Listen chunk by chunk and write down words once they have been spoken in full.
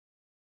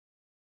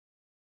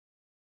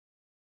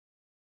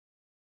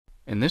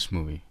In this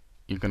movie,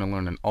 you're going to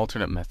learn an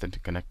alternate method to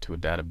connect to a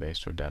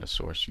database or data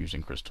source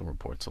using Crystal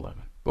Reports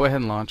 11. Go ahead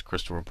and launch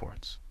Crystal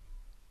Reports.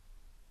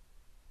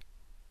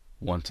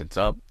 Once it's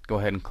up, go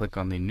ahead and click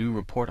on the new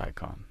report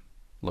icon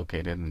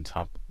located in the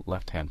top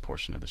left-hand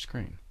portion of the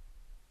screen.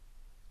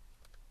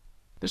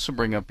 This will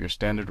bring up your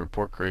standard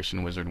report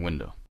creation wizard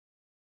window.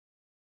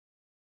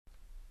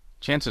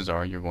 Chances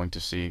are you're going to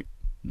see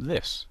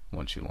this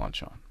once you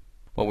launch on.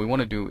 What we want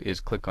to do is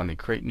click on the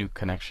Create New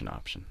Connection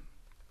option.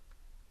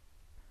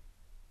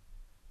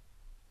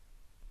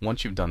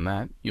 Once you've done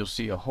that, you'll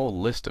see a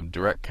whole list of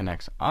Direct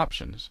Connects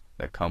options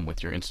that come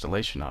with your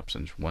installation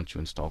options once you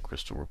install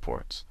Crystal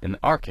Reports. In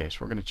our case,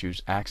 we're going to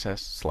choose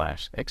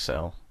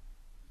Access/Excel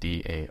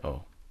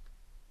DAO.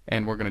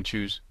 And we're going to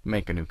choose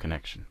Make a New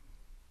Connection.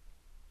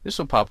 This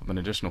will pop up an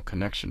additional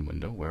connection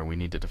window where we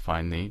need to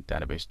define the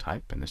database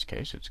type. In this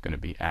case, it's going to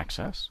be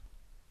Access,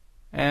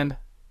 and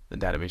the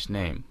database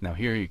name. Now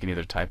here you can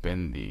either type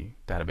in the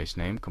database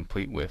name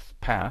complete with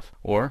path,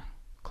 or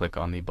click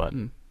on the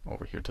button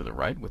over here to the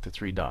right with the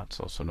three dots,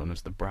 also known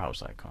as the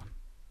browse icon.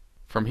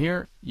 From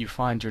here, you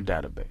find your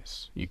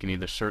database. You can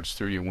either search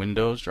through your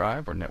Windows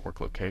drive or network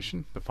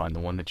location to find the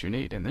one that you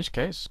need. In this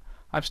case,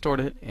 I've stored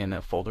it in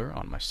a folder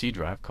on my C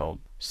drive called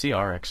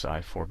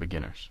ReportsXI for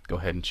Beginners. Go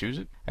ahead and choose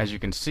it. As you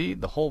can see,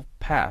 the whole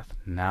path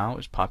now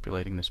is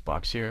populating this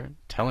box here,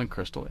 telling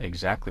Crystal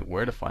exactly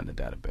where to find the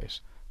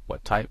database,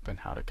 what type, and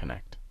how to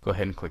connect. Go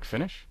ahead and click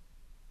Finish.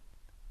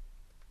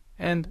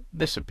 And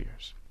this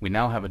appears. We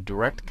now have a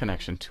direct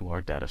connection to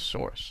our data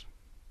source.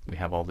 We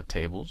have all the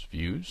tables,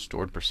 views,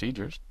 stored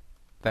procedures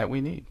that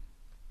we need.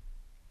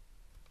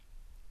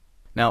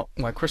 Now,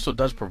 while Crystal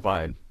does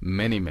provide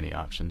many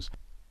options,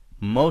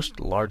 most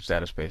large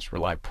databases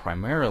rely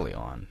primarily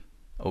on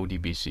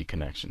ODBC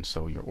connections,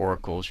 so your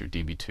Oracles, your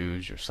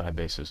DB2s, your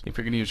Sybases. If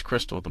you're going to use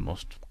Crystal, the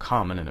most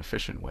common and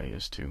efficient way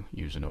is to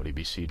use an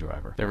ODBC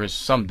driver. There is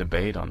some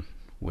debate on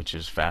which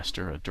is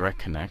faster, a Direct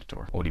Connect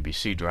or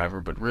ODBC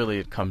driver, but really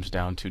it comes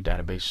down to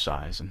database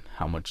size and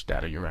how much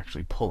data you're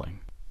actually pulling.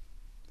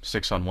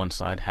 6 on one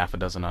side, half a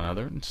dozen on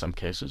other. In some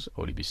cases,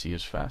 ODBC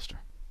is faster.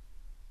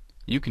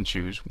 You can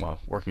choose, while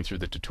working through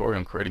the tutorial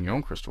and creating your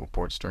own Crystal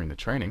Reports during the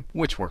training,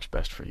 which works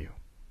best for you.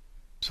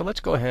 So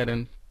let's go ahead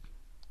and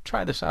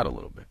try this out a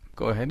little bit.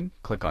 Go ahead and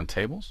click on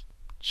Tables.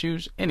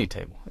 Choose any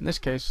table. In this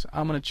case,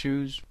 I'm going to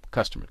choose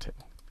Customer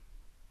Table.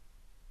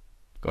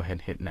 Go ahead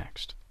and hit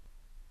Next.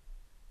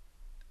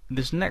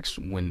 This next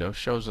window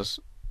shows us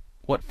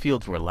what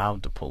fields we're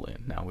allowed to pull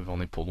in. Now, we've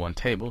only pulled one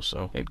table,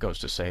 so it goes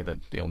to say that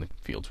the only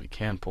fields we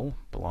can pull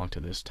belong to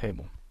this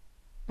table.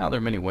 Now, there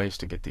are many ways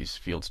to get these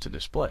fields to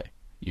display.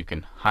 You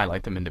can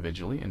highlight them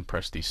individually and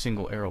press the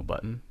single arrow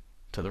button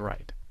to the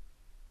right.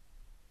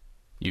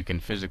 You can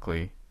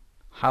physically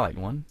highlight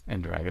one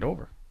and drag it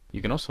over.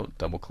 You can also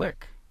double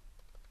click.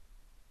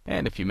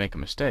 And if you make a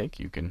mistake,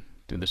 you can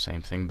do the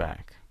same thing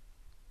back.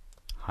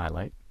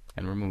 Highlight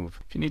and remove.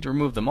 If you need to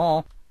remove them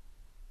all,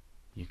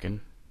 you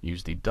can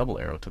use the double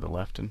arrow to the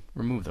left and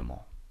remove them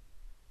all.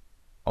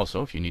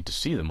 Also, if you need to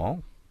see them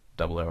all,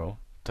 double arrow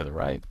to the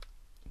right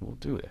will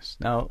do this.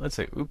 Now, let's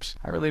say, oops,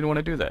 I really don't want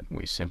to do that.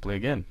 We simply,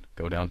 again,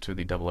 go down to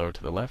the double arrow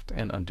to the left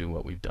and undo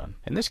what we've done.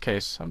 In this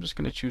case, I'm just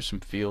going to choose some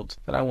fields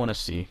that I want to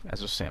see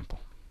as a sample.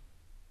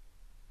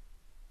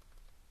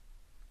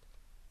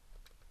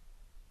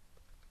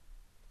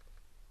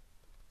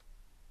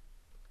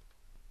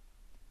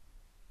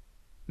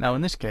 Now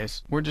in this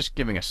case, we're just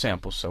giving a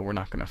sample, so we're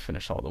not going to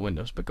finish all the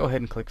windows, but go ahead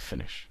and click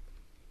Finish.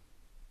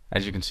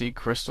 As you can see,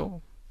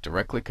 Crystal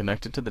directly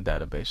connected to the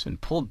database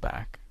and pulled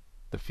back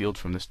the field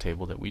from this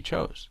table that we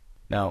chose.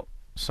 Now,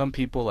 some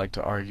people like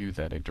to argue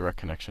that a direct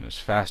connection is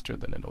faster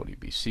than an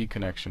ODBC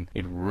connection.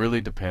 It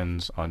really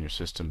depends on your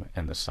system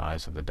and the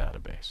size of the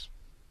database,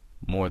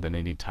 more than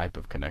any type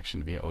of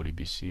connection via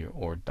ODBC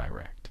or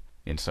direct.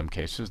 In some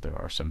cases, there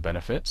are some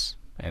benefits,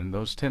 and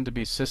those tend to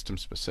be system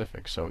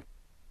specific, so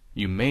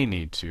you may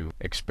need to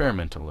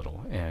experiment a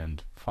little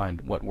and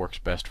find what works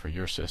best for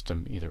your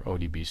system, either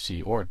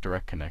ODBC or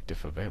Direct Connect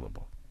if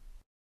available.